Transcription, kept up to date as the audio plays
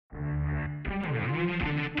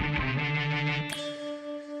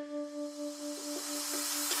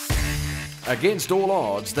Against all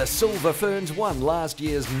odds, the Silver Ferns won last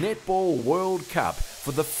year's Netball World Cup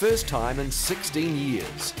for the first time in 16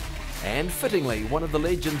 years. And fittingly, one of the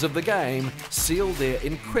legends of the game sealed their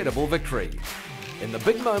incredible victory. In the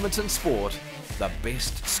big moments in sport, the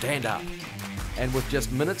best stand up. And with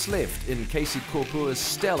just minutes left in Casey Kopua's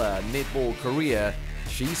stellar netball career,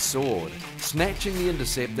 she soared, snatching the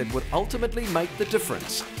intercept that would ultimately make the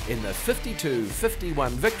difference in the 52-51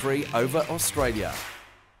 victory over Australia.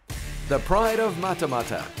 The pride of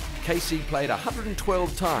Matamata, Casey played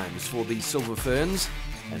 112 times for the Silver Ferns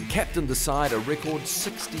and captained the side a record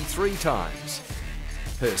 63 times.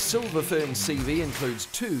 Her Silver Fern CV includes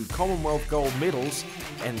 2 Commonwealth gold medals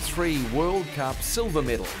and 3 World Cup silver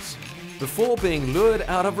medals, before being lured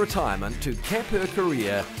out of retirement to cap her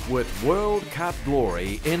career with World Cup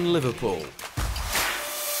glory in Liverpool.